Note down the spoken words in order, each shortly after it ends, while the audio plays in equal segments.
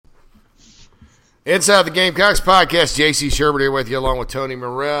Inside the Gamecocks podcast, J.C. Sherbert here with you along with Tony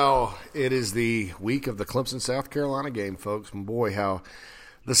Morrell. It is the week of the Clemson-South Carolina game, folks. And boy, how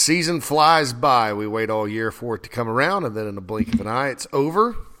the season flies by. We wait all year for it to come around, and then in a blink of an eye, it's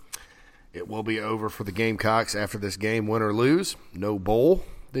over. It will be over for the Gamecocks after this game, win or lose. No bowl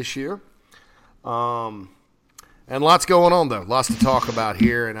this year. And lots going on, though. Lots to talk about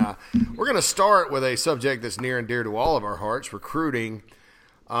here. And we're going to start with a subject that's near and dear to all of our hearts, recruiting.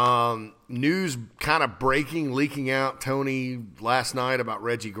 News kind of breaking, leaking out, Tony, last night about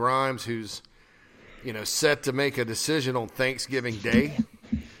Reggie Grimes, who's, set to make a decision on Thanksgiving Day,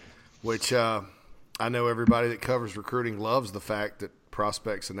 which I know everybody that covers recruiting loves the fact that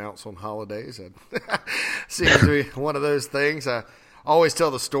prospects announce on holidays. It seems to be one of those things. I always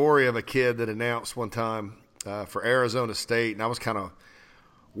tell the story of a kid that announced one time for Arizona State, and I was kind of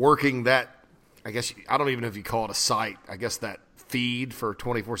working that, I guess, I don't even know if you call it a site, I guess that feed for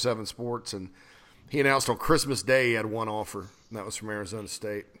 24/7 Sports, and he announced on Christmas Day he had one offer, and that was from Arizona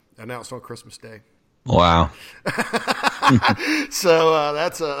State. Announced on Christmas Day. Wow. So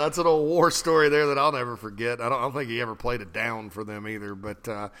that's an old war story there that I'll never forget. I don't think he ever played it down for them either. But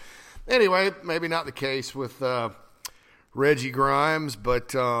anyway, maybe not the case with Reggie Grimes.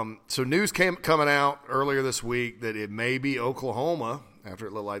 But so news coming out earlier this week that it may be Oklahoma after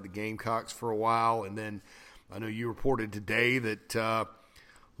it looked like the Gamecocks for a while, and then I know you reported today that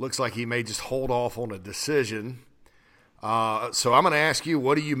looks like he may just hold off on a decision. So I'm going to ask you,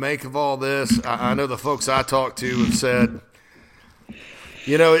 what do you make of all this? I know the folks I talked to have said,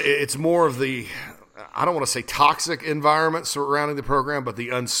 it's more of the, I don't want to say toxic environment surrounding the program, but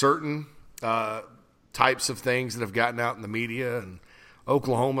the uncertain types of things that have gotten out in the media. And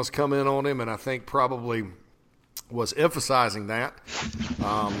Oklahoma's come in on him, and I think probably was emphasizing that.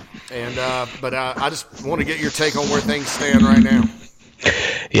 But I just want to get your take on where things stand right now.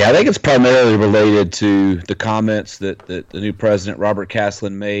 Yeah, I think it's primarily related to the comments that the new president, Robert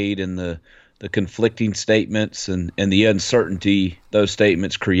Caslen, made, and the conflicting statements and the uncertainty those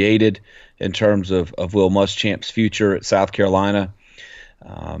statements created in terms of Will Muschamp's future at South Carolina.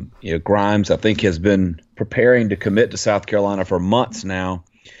 Grimes, I think, has been preparing to commit to South Carolina for months now,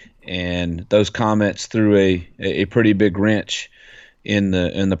 and those comments threw a pretty big wrench in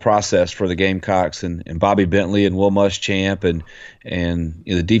the process for the Gamecocks, and Bobby Bentley and Will Muschamp and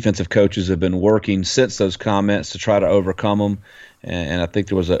the defensive coaches have been working since those comments to try to overcome them, and I think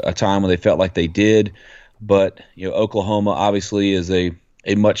there was a time when they felt like they did, but Oklahoma obviously is a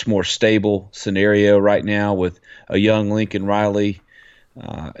much more stable scenario right now with a young Lincoln Riley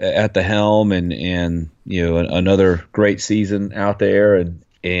at the helm, and another great season out there, and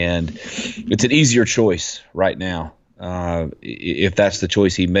it's an easier choice right now. If that's the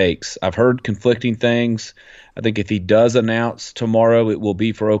choice he makes. I've heard conflicting things. I think if he does announce tomorrow, it will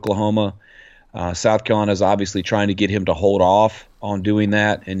be for Oklahoma. South Carolina is obviously trying to get him to hold off on doing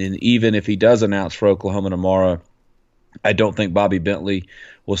that. And then even if he does announce for Oklahoma tomorrow, I don't think Bobby Bentley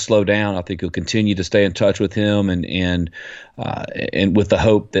will slow down. I think he'll continue to stay in touch with him and with the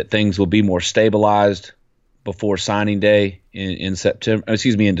hope that things will be more stabilized before signing day in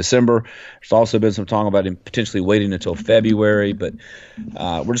December. There's also been some talk about him potentially waiting until February, but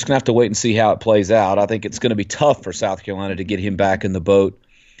we're just going to have to wait and see how it plays out. I think it's going to be tough for South Carolina to get him back in the boat,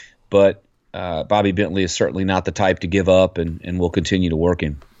 but Bobby Bentley is certainly not the type to give up, and will continue to work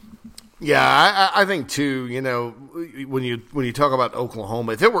him. Yeah, I think too, when you talk about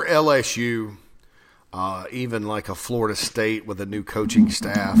Oklahoma, if it were LSU, even like a Florida State with a new coaching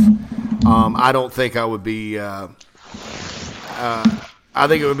staff, I don't think I would be I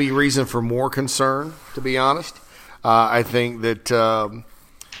think it would be reason for more concern, to be honest. I think that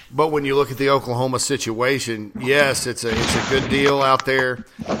but when you look at the Oklahoma situation, yes, it's a good deal out there.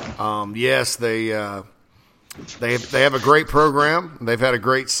 Yes, they have a great program. They've had a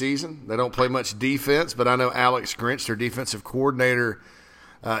great season. They don't play much defense, but I know Alex Grinch, their defensive coordinator,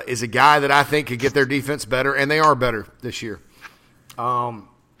 is a guy that I think could get their defense better, and they are better this year.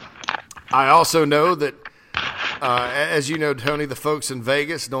 I also know that, as you know, Tony, the folks in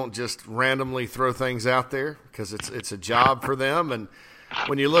Vegas don't just randomly throw things out there because it's a job for them. And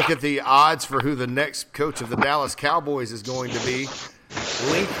when you look at the odds for who the next coach of the Dallas Cowboys is going to be,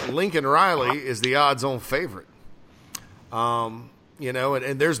 Lincoln Riley is the odds-on favorite. And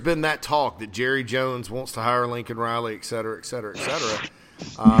there's been that talk that Jerry Jones wants to hire Lincoln Riley, et cetera, et cetera, et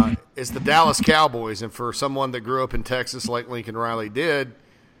cetera. It's the Dallas Cowboys, and for someone that grew up in Texas like Lincoln Riley did,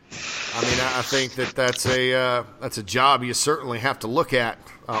 I think that's a job you certainly have to look at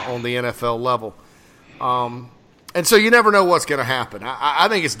on the NFL level. And so you never know what's going to happen. I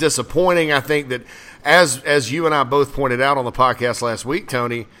think it's disappointing. I think that as you and I both pointed out on the podcast last week,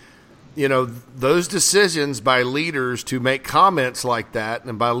 Tony, those decisions by leaders to make comments like that,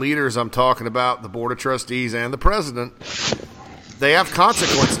 and by leaders I'm talking about the Board of Trustees and the president, they have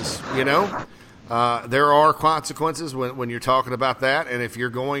consequences, There are consequences when you're talking about that, and if you're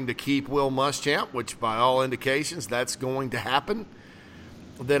going to keep Will Muschamp, which by all indications that's going to happen,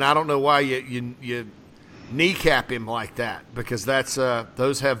 then I don't know why you kneecap him like that, because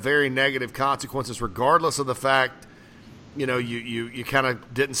those have very negative consequences regardless of the fact you kind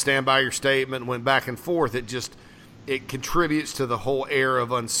of didn't stand by your statement and went back and forth. It contributes to the whole air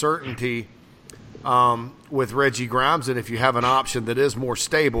of uncertainty with Reggie Grimes. And if you have an option that is more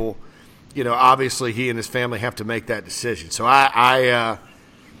stable, obviously he and his family have to make that decision. So I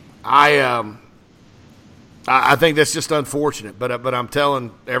think that's just unfortunate. But I'm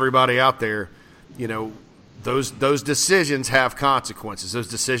telling everybody out there, those decisions have consequences. Those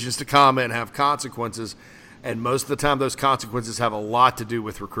decisions to comment have consequences. And most of the time, those consequences have a lot to do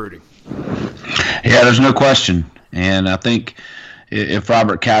with recruiting. Yeah, there's no question. And I think if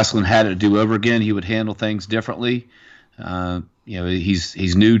Robert Caslen had it to do over again, he would handle things differently.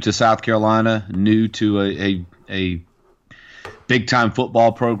 He's new to South Carolina, new to a big time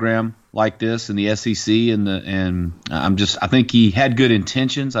football program like this in the SEC, and I think he had good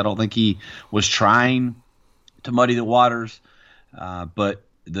intentions. I don't think he was trying to muddy the waters, but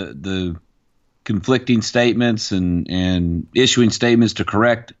the conflicting statements and issuing statements to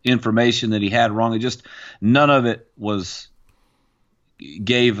correct information that he had wrong. None of it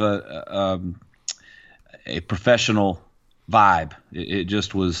gave a professional vibe. It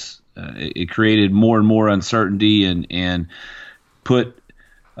just was. It created more and more uncertainty and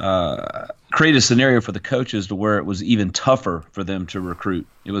create a scenario for the coaches to where it was even tougher for them to recruit.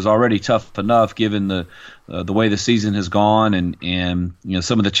 It was already tough enough given the way the season has gone and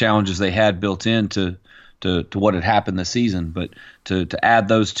some of the challenges they had built into what had happened this season. But to add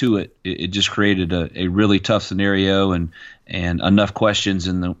those to it, it just created a really tough scenario and enough questions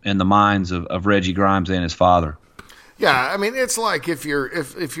in the minds of Reggie Grimes and his father. Yeah, I mean, it's like if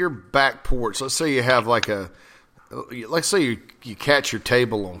your back porch, let's say you have let's say you catch your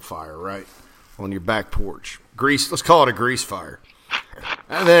table on fire, right, on your back porch. Let's call it a grease fire.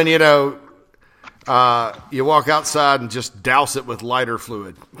 And then, you walk outside and just douse it with lighter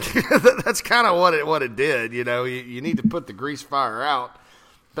fluid. That's kind of what it did. You need to put the grease fire out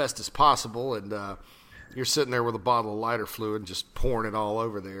best as possible, and you're sitting there with a bottle of lighter fluid and just pouring it all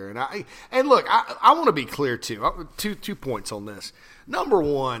over there. And look, I want to be clear too. Two points on this. Number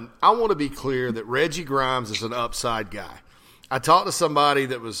one, I want to be clear that Reggie Grimes is an upside guy. I talked to somebody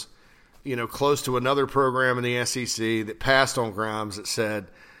that was, close to another program in the SEC that passed on Grimes that said,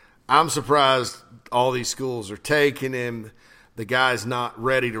 I'm surprised all these schools are taking him. The guy's not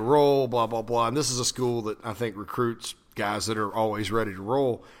ready to roll, blah, blah, blah. And this is a school that I think recruits guys that are always ready to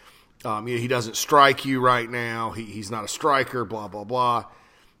roll. He doesn't strike you right now. He's not a striker, blah, blah, blah.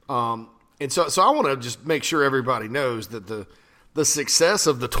 And so I want to just make sure everybody knows that the success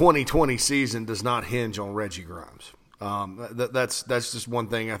of the 2020 season does not hinge on Reggie Grimes. That's just one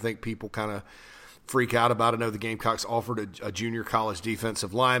thing I think people kind of freak out about. I know the Gamecocks offered a junior college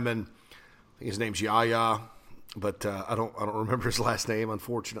defensive lineman. I think his name's Yaya, but I don't remember his last name,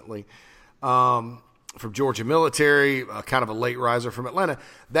 unfortunately. From Georgia Military, kind of a late riser from Atlanta.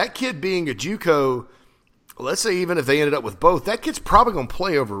 That kid being a JUCO, let's say even if they ended up with both, that kid's probably going to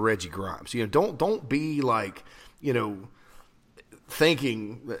play over Reggie Grimes. Don't be like,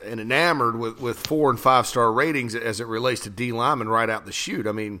 thinking and enamored with 4 and 5 star ratings as it relates to D linemen right out the chute.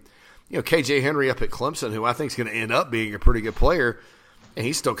 I mean, KJ Henry up at Clemson, who I think is going to end up being a pretty good player, and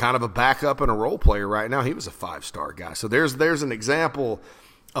he's still kind of a backup and a role player right now. He was a 5-star guy. So there's an example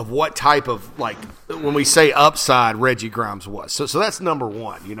of what type of, when we say upside, Reggie Grimes was. So that's number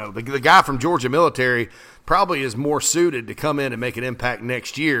one. The guy from Georgia Military probably is more suited to come in and make an impact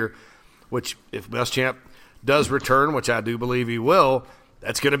next year, which if Muschamp does return, which I do believe he will,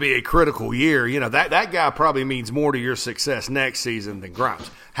 that's going to be a critical year. That guy probably means more to your success next season than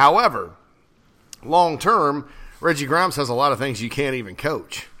Grimes. However, long term, Reggie Grimes has a lot of things you can't even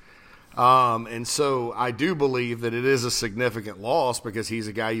coach. And so I do believe that it is a significant loss because he's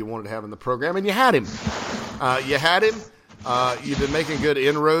a guy you wanted to have in the program, and you had him. You've been making good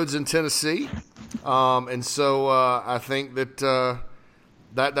inroads in Tennessee. And so I think that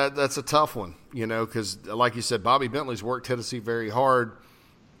that's a tough one, because like you said, Bobby Bentley's worked Tennessee very hard,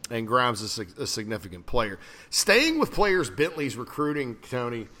 and Grimes is a significant player. Staying with players Bentley's recruiting,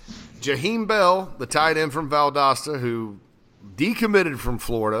 Tony, Jaheim Bell, the tight end from Valdosta, who decommitted from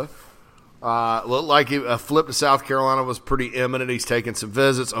Florida, looked like a flip to South Carolina was pretty imminent. He's taken some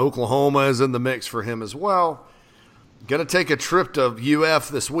visits. Oklahoma is in the mix for him as well. going to take a trip to UF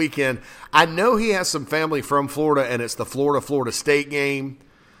this weekend. I know he has some family from Florida, and it's the Florida State game.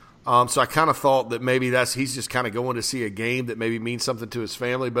 So I kind of thought that maybe he's just kind of going to see a game that maybe means something to his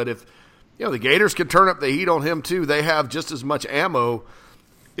family. But if the Gators could turn up the heat on him too, they have just as much ammo,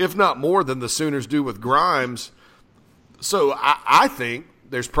 if not more, than the Sooners do with Grimes. So I think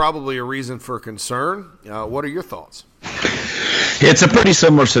there's probably a reason for concern. What are your thoughts? It's a pretty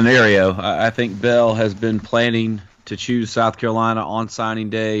similar scenario. I think Bell has been planning to choose South Carolina on signing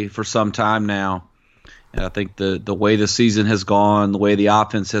day for some time now. And I think the way the season has gone, the way the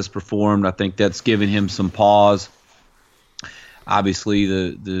offense has performed, I think that's given him some pause. Obviously,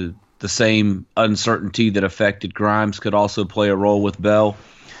 the same uncertainty that affected Grimes could also play a role with Bell.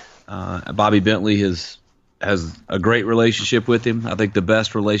 Bobby Bentley has a great relationship with him. I think the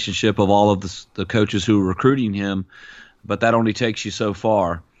best relationship of all of the coaches who are recruiting him, but that only takes you so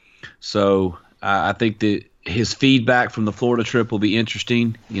far. So I think that his feedback from the Florida trip will be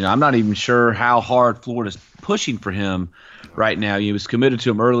interesting. I'm not even sure how hard Florida's pushing for him right now. He was committed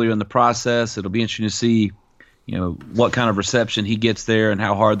to him earlier in the process. It'll be interesting to see, what kind of reception he gets there and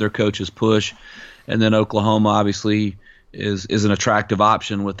how hard their coaches push. And then Oklahoma obviously is an attractive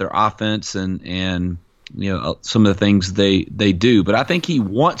option with their offense and some of the things they do. But I think he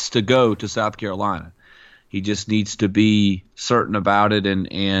wants to go to South Carolina. He just needs to be certain about it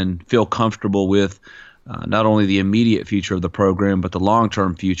and feel comfortable with not only the immediate future of the program, but the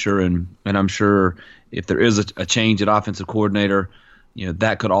long-term future. And I'm sure if there is a change at offensive coordinator,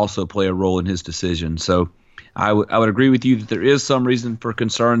 that could also play a role in his decision. So I would agree with you that there is some reason for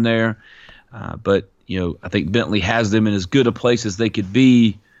concern there. But I think Bentley has them in as good a place as they could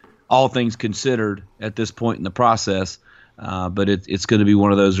be, all things considered, at this point in the process. But it's going to be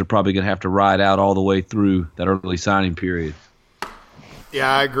one of those they're probably going to have to ride out all the way through that early signing period. Yeah,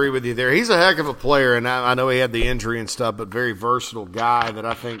 I agree with you there. He's a heck of a player, and I know he had the injury and stuff, but very versatile guy that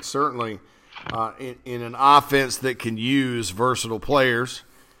I think certainly in an offense that can use versatile players.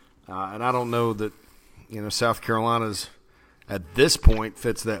 And I don't know that South Carolina's at this point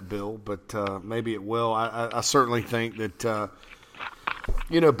fits that bill, but maybe it will. I certainly think that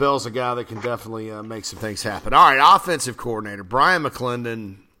Bell's a guy that can definitely make some things happen. All right, offensive coordinator Brian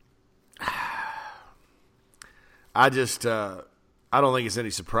McClendon. I don't think it's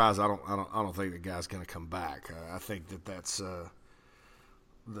any surprise. I don't think the guy's going to come back. I think that's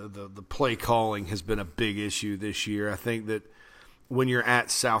the play calling has been a big issue this year. I think that when you're at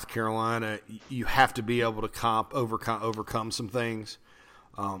South Carolina, you have to be able to overcome some things.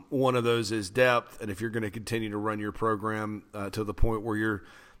 One of those is depth, and if you're going to continue to run your program to the point where you're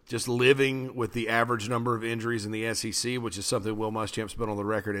just living with the average number of injuries in the SEC, which is something Will Muschamp's been on the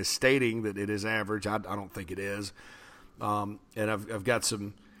record as stating that it is average. I don't think it is. And I've got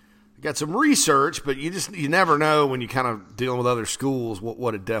some research, but you never know when you kind of dealing with other schools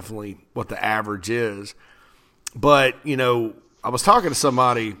what the average is. But I was talking to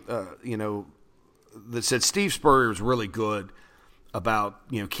somebody that said Steve Spurrier is really good about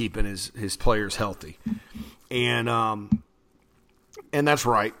keeping his players healthy, and that's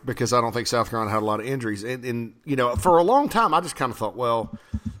right, because I don't think South Carolina had a lot of injuries, and for a long time I just kind of thought, well,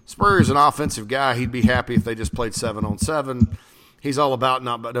 Spurrier's an offensive guy. He'd be happy if they just played 7-on-7. He's all about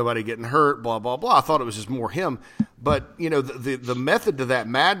nobody getting hurt, blah, blah, blah. I thought it was just more him. But, the method to that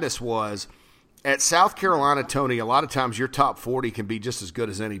madness was at South Carolina, Tony, a lot of times your top 40 can be just as good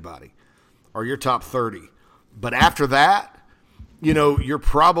as anybody or your top 30. But after that, you're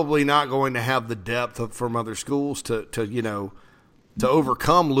probably not going to have the depth from other schools to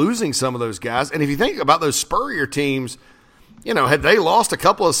overcome losing some of those guys. And if you think about those Spurrier teams, had they lost a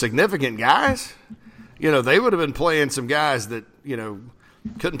couple of significant guys, they would have been playing some guys that,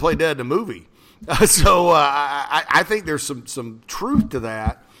 couldn't play dead in a movie. So I think there's some truth to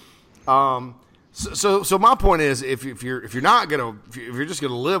that. So my point is, if you're just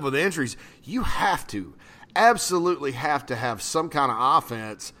gonna live with injuries, you absolutely have to have some kind of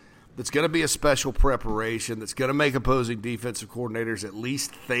offense that's going to be a special preparation, that's going to make opposing defensive coordinators at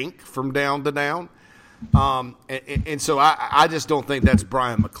least think from down to down. And so I just don't think that's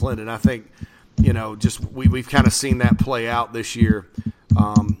Brian McClendon. I think, we've kind of seen that play out this year.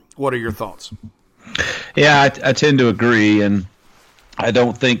 What are your thoughts? Yeah, I tend to agree, and I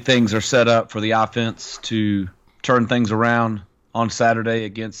don't think things are set up for the offense to turn things around on Saturday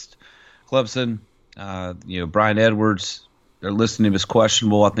against Clemson. Brian Edwards, they're listing him as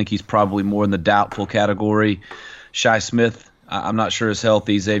questionable. I think he's probably more in the doubtful category. Shi Smith, I'm not sure is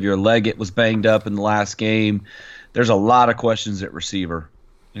healthy. Xavier Leggett was banged up in the last game. There's a lot of questions at receiver,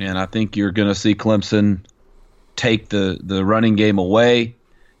 and I think you're going to see Clemson take the running game away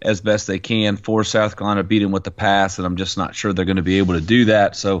as best they can for South Carolina, beat them with the pass, and I'm just not sure they're going to be able to do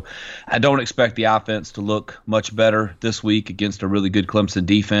that. So I don't expect the offense to look much better this week against a really good Clemson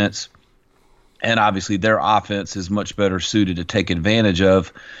defense. And obviously their offense is much better suited to take advantage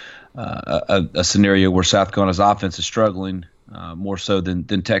of a scenario where South Carolina's offense is struggling more so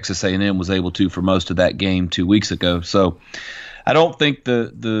than Texas A&M was able to for most of that game 2 weeks ago. So I don't think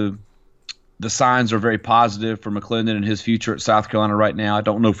the signs are very positive for McClendon and his future at South Carolina right now. I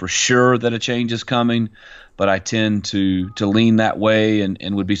don't know for sure that a change is coming, but I tend to lean that way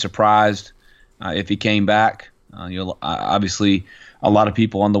and would be surprised if he came back. Obviously, a lot of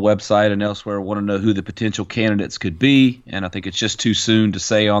people on the website and elsewhere want to know who the potential candidates could be, and I think it's just too soon to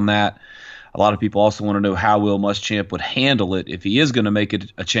say on that. A lot of people also want to know how Will Muschamp would handle it if he is going to make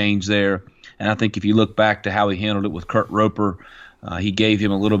a change there. And I think if you look back to how he handled it with Kurt Roper, he gave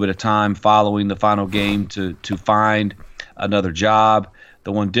him a little bit of time following the final game to find another job.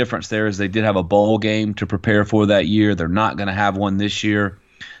 The one difference there is they did have a bowl game to prepare for that year. They're not going to have one this year.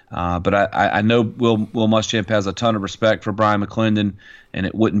 But I know Will Muschamp has a ton of respect for Brian McClendon, and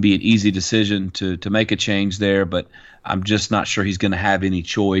it wouldn't be an easy decision to make a change there. But I'm just not sure he's going to have any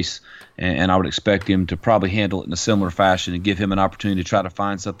choice, and I would expect him to probably handle it in a similar fashion and give him an opportunity to try to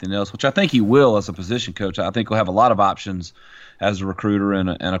find something else, which I think he will as a position coach. I think he'll have a lot of options as a recruiter and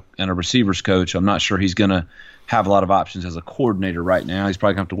a receivers coach. I'm not sure he's going to have a lot of options as a coordinator right now. He's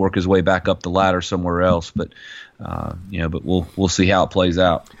probably going to have to work his way back up the ladder somewhere else. But but we'll see how it plays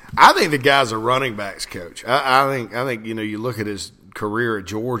out. I think the guy's a running backs coach. I think you look at his career at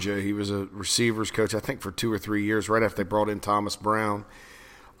Georgia. He was a receivers coach, I think, for 2 or 3 years right after they brought in Thomas Brown.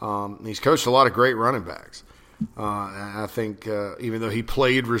 He's coached a lot of great running backs. I think even though he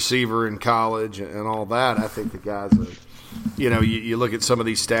played receiver in college and all that, I think the guy's you look at some of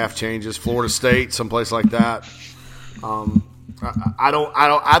these staff changes, Florida State, someplace like that. I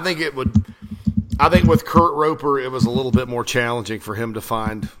think with Kurt Roper, it was a little bit more challenging for him to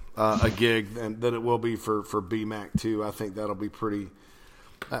find a gig than it will be for BMAC too. I think that'll be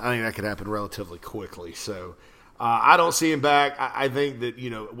I think that could happen relatively quickly. So I don't see him back. I think that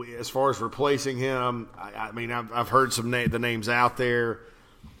as far as replacing him, I've heard the names out there.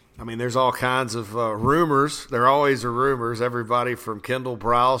 I mean, there's all kinds of rumors. There always are rumors. Everybody from Kendall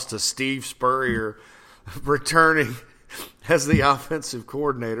Browse to Steve Spurrier returning as the offensive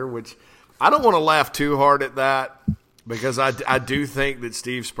coordinator, which I don't want to laugh too hard at that because I do think that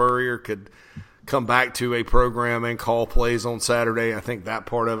Steve Spurrier could come back to a program and call plays on Saturday. I think that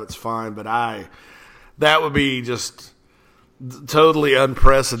part of it's fine, but that would be just totally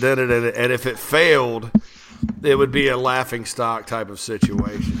unprecedented. And if it failed, it would be a laughingstock type of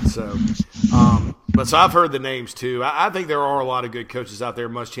situation. So, so I've heard the names too. I think there are a lot of good coaches out there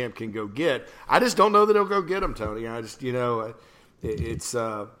Muschamp can go get. I just don't know that he'll go get them, Tony. I just, it's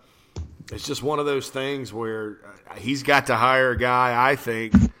just one of those things where he's got to hire a guy, I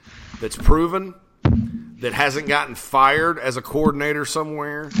think, that's proven, that hasn't gotten fired as a coordinator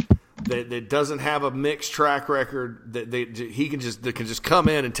somewhere, that doesn't have a mixed track record, that can just come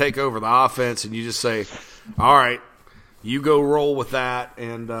in and take over the offense, and you just say, all right, you go roll with that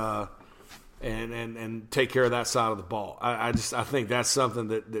and take care of that side of the ball. I think that's something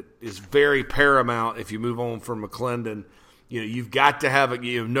that is very paramount if you move on from McClendon. You've got to have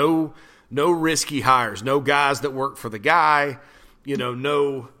no risky hires, no guys that work for the guy,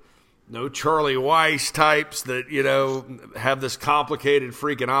 no Charlie Weiss types that, have this complicated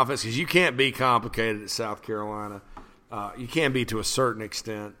freaking offense, because you can't be complicated at South Carolina. You can be to a certain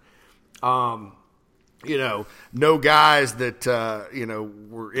extent. No guys that,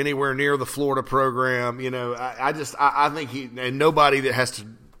 were anywhere near the Florida program. I think and nobody that has to,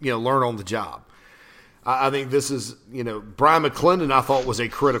 learn on the job. I think this is, Brian McClendon I thought was a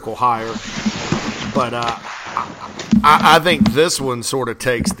critical hire, but I think this one sort of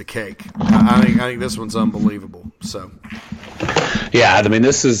takes the cake. I think this one's unbelievable. So, yeah,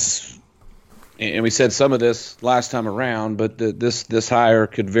 this is, and we said some of this last time around, but this hire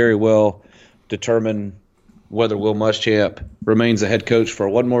could very well determine whether Will Muschamp remains a head coach for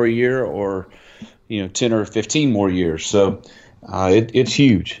one more year or 10 or 15 more years. So it's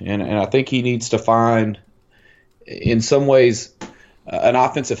huge, and I think he needs to find, in some ways, an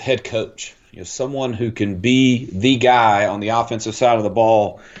offensive head coach. Someone who can be the guy on the offensive side of the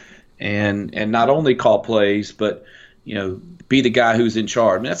ball, and not only call plays, but be the guy who's in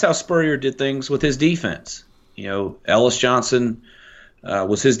charge. That's how Spurrier did things with his defense. Ellis Johnson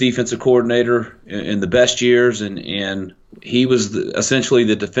was his defensive coordinator in the best years, and he was essentially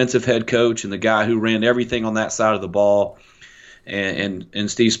the defensive head coach and the guy who ran everything on that side of the ball. And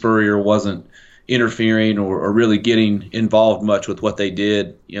Steve Spurrier wasn't interfering or really getting involved much with what they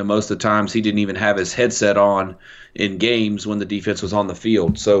did. Most of the times he didn't even have his headset on in games when the defense was on the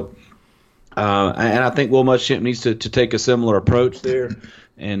field. So, and I think Will Muschamp needs to take a similar approach there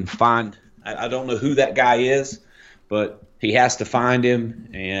and find. I don't know who that guy is, but he has to find him,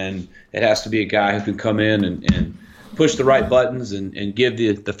 and it has to be a guy who can come in and push the right buttons and give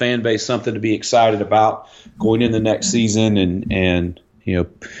the fan base something to be excited about going in the next season and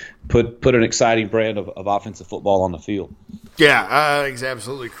put an exciting brand of offensive football on the field. Yeah, I think it's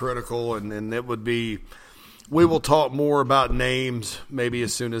absolutely critical, and it would be – we will talk more about names maybe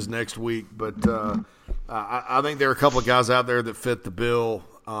as soon as next week, but I think there are a couple of guys out there that fit the bill.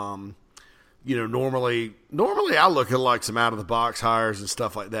 Normally I look at like some out-of-the-box hires and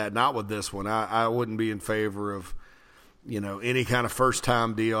stuff like that. Not with this one. I wouldn't be in favor of, any kind of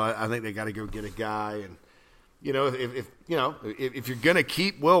first-time deal. I think they got to go get a guy. And, if you're going to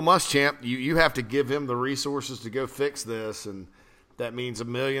keep Will Muschamp, you have to give him the resources to go fix this. And that means $1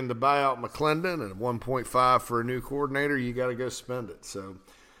 million to buy out McClendon and $1.5 for a new coordinator. You got to go spend it. So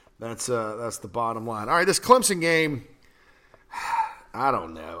that's the bottom line. All right, this Clemson game – I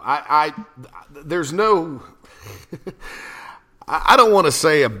don't know. There's no – I don't want to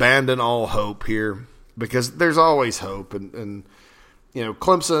say abandon all hope here because there's always hope. And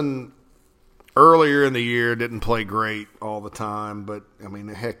Clemson earlier in the year didn't play great all the time. But, I mean,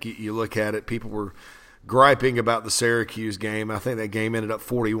 heck, you look at it, people were griping about the Syracuse game. I think that game ended up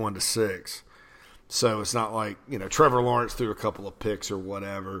 41-6. So it's not like, Trevor Lawrence threw a couple of picks or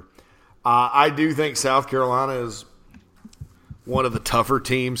whatever. I do think South Carolina is – one of the tougher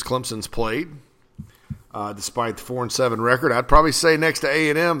teams Clemson's played, despite the 4-7 record. I'd probably say next to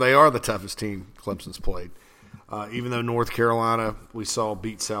A&M, they are the toughest team Clemson's played. Even though North Carolina, we saw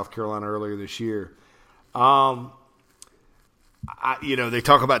beat South Carolina earlier this year. They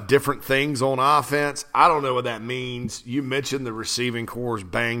talk about different things on offense. I don't know what that means. You mentioned the receiving corps is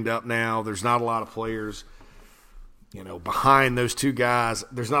banged up now. There's not a lot of players, behind those two guys.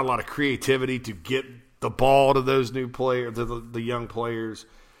 There's not a lot of creativity to get the ball to those new players, to the young players.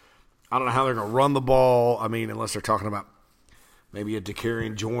 I don't know how they're going to run the ball. I mean, unless they're talking about maybe a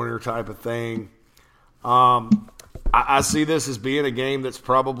Dakarian Joyner type of thing. I see this as being a game that's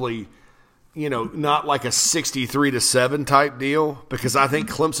probably, not like a 63-7 type deal because I think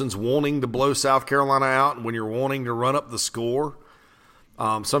Clemson's wanting to blow South Carolina out, and when you're wanting to run up the score,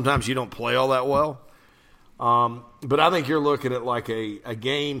 sometimes you don't play all that well. But I think you're looking at like a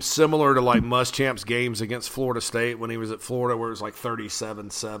game similar to like Muschamp's games against Florida State when he was at Florida where it was like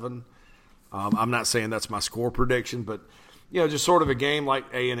 37-7. I'm not saying that's my score prediction, but, just sort of a game like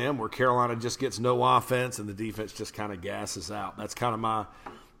A&M where Carolina just gets no offense and the defense just kind of gasses out. That's kind of my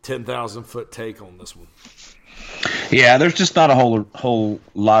 10,000-foot take on this one. Yeah, there's just not a whole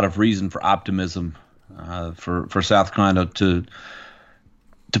lot of reason for optimism for South Carolina to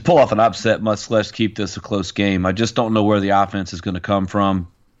pull off an upset, much less keep this a close game. I just don't know where the offense is going to come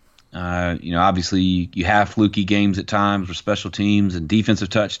from. Obviously you have fluky games at times with special teams and defensive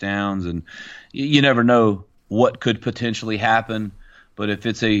touchdowns, and you never know what could potentially happen. But if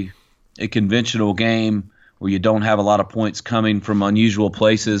it's a conventional game where you don't have a lot of points coming from unusual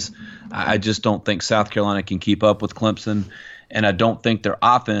places, I just don't think South Carolina can keep up with Clemson, and I don't think their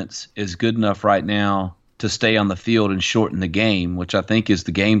offense is good enough right now to stay on the field and shorten the game, which I think is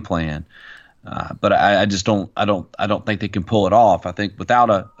the game plan. But I just don't think they can pull it off. I think without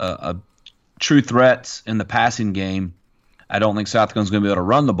a true threats in the passing game, I don't think South Carolina's going to be able to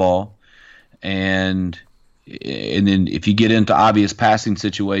run the ball. And then if you get into obvious passing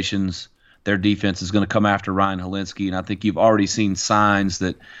situations, their defense is going to come after Ryan Hilinski. And I think you've already seen signs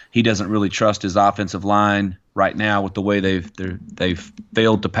that he doesn't really trust his offensive line right now with the way they've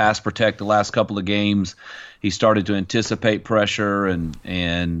failed to pass protect the last couple of games. He started to anticipate pressure and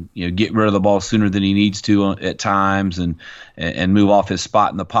get rid of the ball sooner than he needs to at times and move off his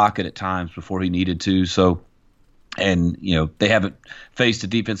spot in the pocket at times before he needed to. So, and they haven't faced a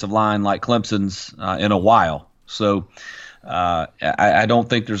defensive line like Clemson's in a while. So I don't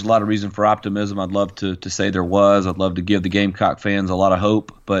think there's a lot of reason for optimism. I'd love to say there was. I'd love to give the Gamecock fans a lot of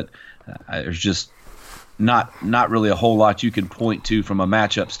hope, but there's just not really a whole lot you can point to from a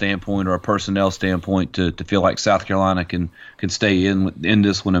matchup standpoint or a personnel standpoint to feel like South Carolina can stay in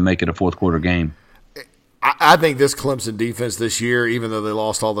this one and make it a fourth quarter game. I think this Clemson defense this year, even though they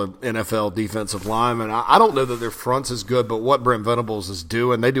lost all the NFL defensive linemen, I don't know that their front's as good, but what Brent Venables is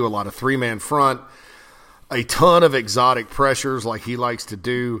doing, they do a lot of three-man front, a ton of exotic pressures like he likes to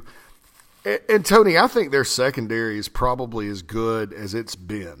do. And Tony, I think their secondary is probably as good as it's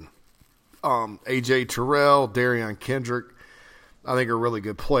been. A.J. Terrell, Darion Kendrick, I think are really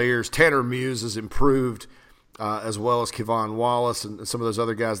good players. Tanner Muse has improved as well as Kevon Wallace and some of those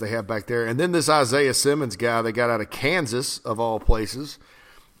other guys they have back there. And then this Isaiah Simmons guy they got out of Kansas, of all places,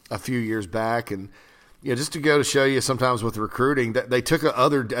 a few years back. And just to go to show you sometimes with recruiting, that they took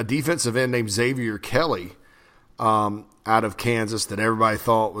a defensive end named Xavier Kelly out of Kansas that everybody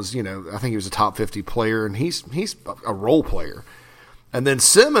thought was, I think he was a top 50 player, and he's a role player. And then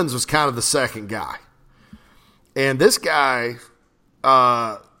Simmons was kind of the second guy. And this guy,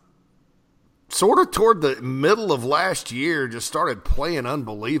 sort of toward the middle of last year, just started playing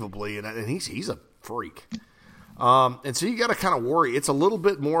unbelievably, and he's a freak. And so you got to kind of worry. It's a little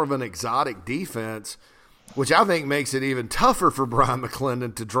bit more of an exotic defense, which I think makes it even tougher for Brian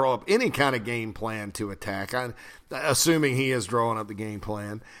McClendon to draw up any kind of game plan to attack, assuming he is drawing up the game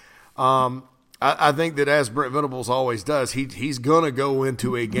plan. I think that, as Brent Venables always does, he's going to go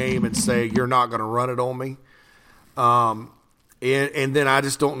into a game and say, you're not going to run it on me. And then I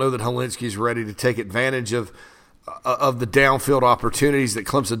just don't know that Hilinski's ready to take advantage of the downfield opportunities that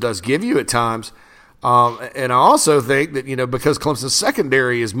Clemson does give you at times. And I also think that, because Clemson's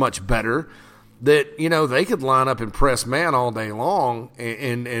secondary is much better, that, they could line up and press man all day long,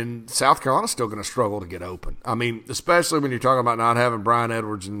 and South Carolina's still going to struggle to get open. I mean, especially when you're talking about not having Brian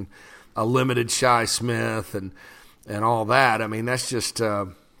Edwards and a limited Shi Smith and all that. I mean, that's just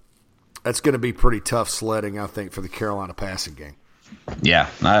that's going to be pretty tough sledding, I think, for the Carolina passing game. Yeah,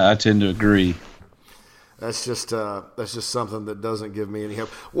 I tend to agree. That's just something that doesn't give me any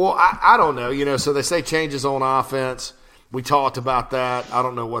hope. Well, I don't know. So they say changes on offense. We talked about that. I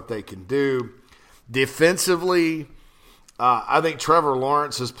don't know what they can do. Defensively, I think Trevor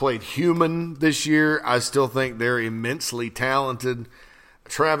Lawrence has played human this year. I still think they're immensely talented.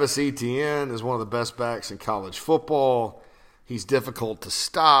 Travis Etienne is one of the best backs in college football. He's difficult to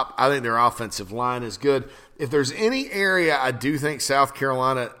stop. I think their offensive line is good. If there's any area I do think South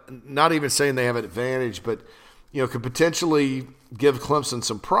Carolina, not even saying they have an advantage, but could potentially give Clemson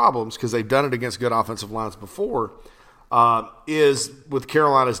some problems because they've done it against good offensive lines before, is with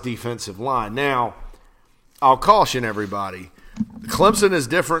Carolina's defensive line. Now, I'll caution everybody. Clemson is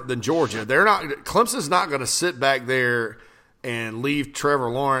different than Georgia. Clemson's not going to sit back there and leave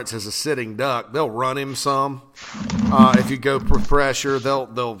Trevor Lawrence as a sitting duck. They'll run him some. If you go with pressure,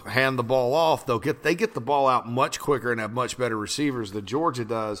 they'll hand the ball off. They get the ball out much quicker and have much better receivers than Georgia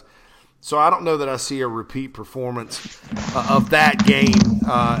does. So I don't know that I see a repeat performance of that game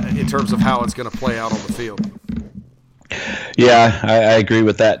in terms of how it's going to play out on the field. Yeah, I agree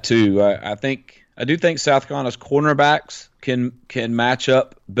with that too. I do think South Carolina's cornerbacks can match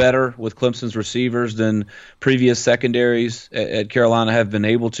up better with Clemson's receivers than previous secondaries at Carolina have been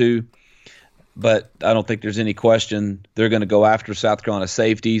able to. But I don't think there's any question they're going to go after South Carolina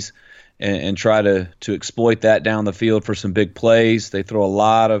safeties and try to exploit that down the field for some big plays. They throw a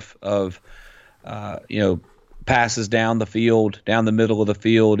lot of passes down the field, down the middle of the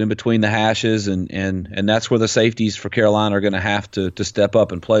field, in between the hashes, and that's where the safeties for Carolina are going to have to step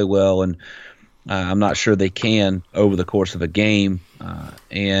up and play well. And I'm not sure they can over the course of a game.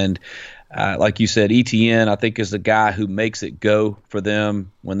 Like you said, ETN, I think, is the guy who makes it go for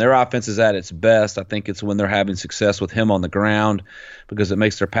them. When their offense is at its best, I think it's when they're having success with him on the ground, because it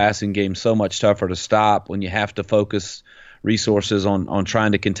makes their passing game so much tougher to stop when you have to focus resources on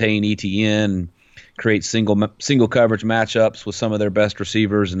trying to contain ETN and create single coverage matchups with some of their best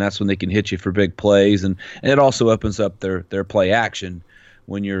receivers, and that's when they can hit you for big plays. And it also opens up their play action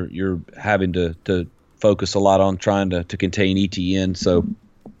when you're having to focus a lot on trying to contain ETN. So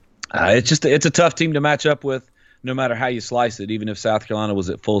it's a tough team to match up with, no matter how you slice it. Even if South Carolina was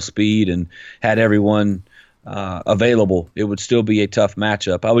at full speed and had everyone available, it would still be a tough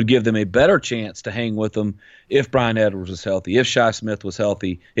matchup. I would give them a better chance to hang with them if Brian Edwards was healthy, if Shi Smith was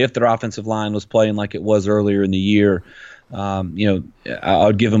healthy, if their offensive line was playing like it was earlier in the year. I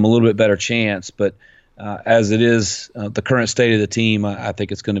would give them a little bit better chance. But as it is, the current state of the team, I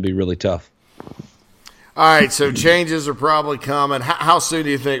think it's going to be really tough. All right, so changes are probably coming. How soon do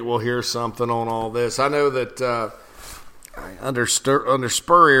you think we'll hear something on all this? I know that under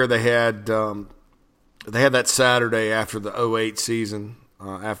Spurrier they had that Saturday after the 2008 season,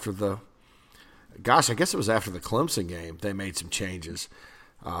 I guess it was after the Clemson game, they made some changes.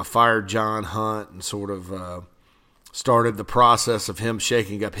 Fired John Hunt and sort of started the process of him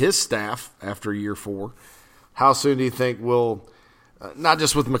shaking up his staff after year 4. How soon do you think we'll not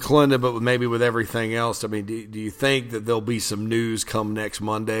just with McClendon, but maybe with everything else? I mean, do you think that there'll be some news come next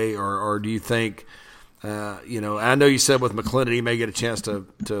Monday, or do you think, I know you said with McClendon he may get a chance to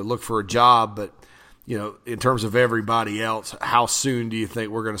look for a job, but, in terms of everybody else, how soon do you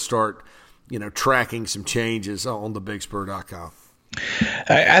think we're going to start, tracking some changes on thebigspur.com?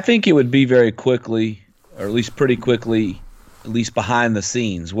 I think it would be very quickly, or at least pretty quickly, at least behind the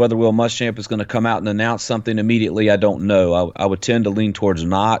scenes. Whether Will Muschamp is going to come out and announce something immediately, I don't know. I would tend to lean towards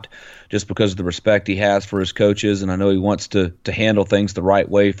not, just because of the respect he has for his coaches, and I know he wants to handle things the right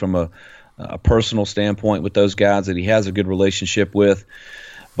way from a personal standpoint with those guys that he has a good relationship with.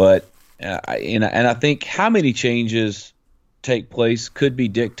 But and I think how many changes take place could be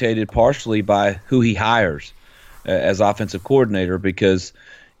dictated partially by who he hires as offensive coordinator, because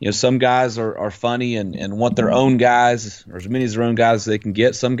some guys are funny and want their own guys, or as many as their own guys as they can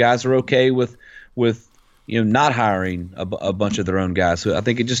get. Some guys are okay with not hiring a bunch of their own guys. So I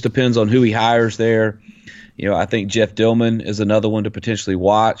think it just depends on who he hires there. I think Jeff Dillman is another one to potentially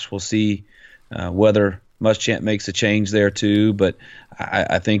watch. We'll see whether Muschamp makes a change there too. But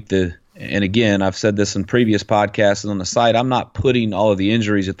I think and again, I've said this in previous podcasts and on the site, I'm not putting all of the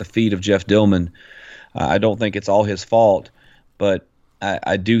injuries at the feet of Jeff Dillman. I don't think it's all his fault, but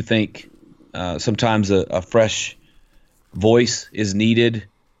I do think sometimes a fresh voice is needed,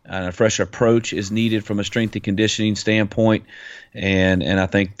 and a fresh approach is needed from a strength and conditioning standpoint, and I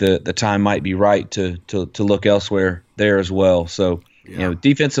think the time might be right to look elsewhere there as well. So,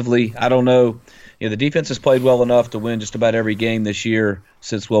 defensively, I don't know. The defense has played well enough to win just about every game this year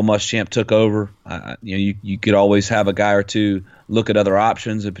since Will Muschamp took over. You could always have a guy or two look at other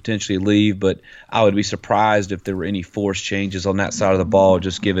options and potentially leave, but I would be surprised if there were any forced changes on that side of the ball,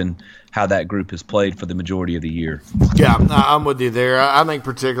 just given how that group has played for the majority of the year. Yeah, I'm with you there. I think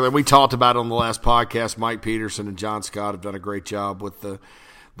particularly, we talked about it on the last podcast, Mike Peterson and John Scott have done a great job with the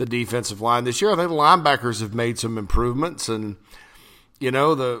defensive line this year. I think the linebackers have made some improvements, and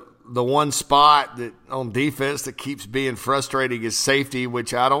the one spot that on defense that keeps being frustrating is safety,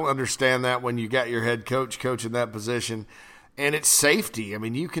 which I don't understand that when you got your head coach coaching that position. And it's safety. I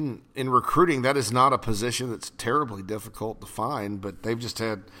mean, in recruiting, that is not a position that's terribly difficult to find, but they've just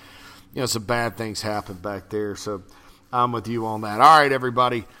had, some bad things happen back there. So I'm with you on that. All right,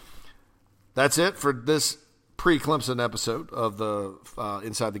 everybody. That's it for this pre-Clemson episode of the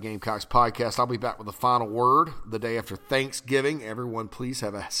Inside the Gamecocks podcast. I'll be back with the final word the day after Thanksgiving. Everyone, please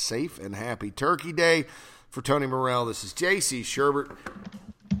have a safe and happy Turkey Day. For Tony Morrell, this is J.C. Sherbert.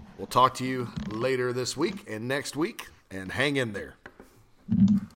 We'll talk to you later this week and next week, and hang in there.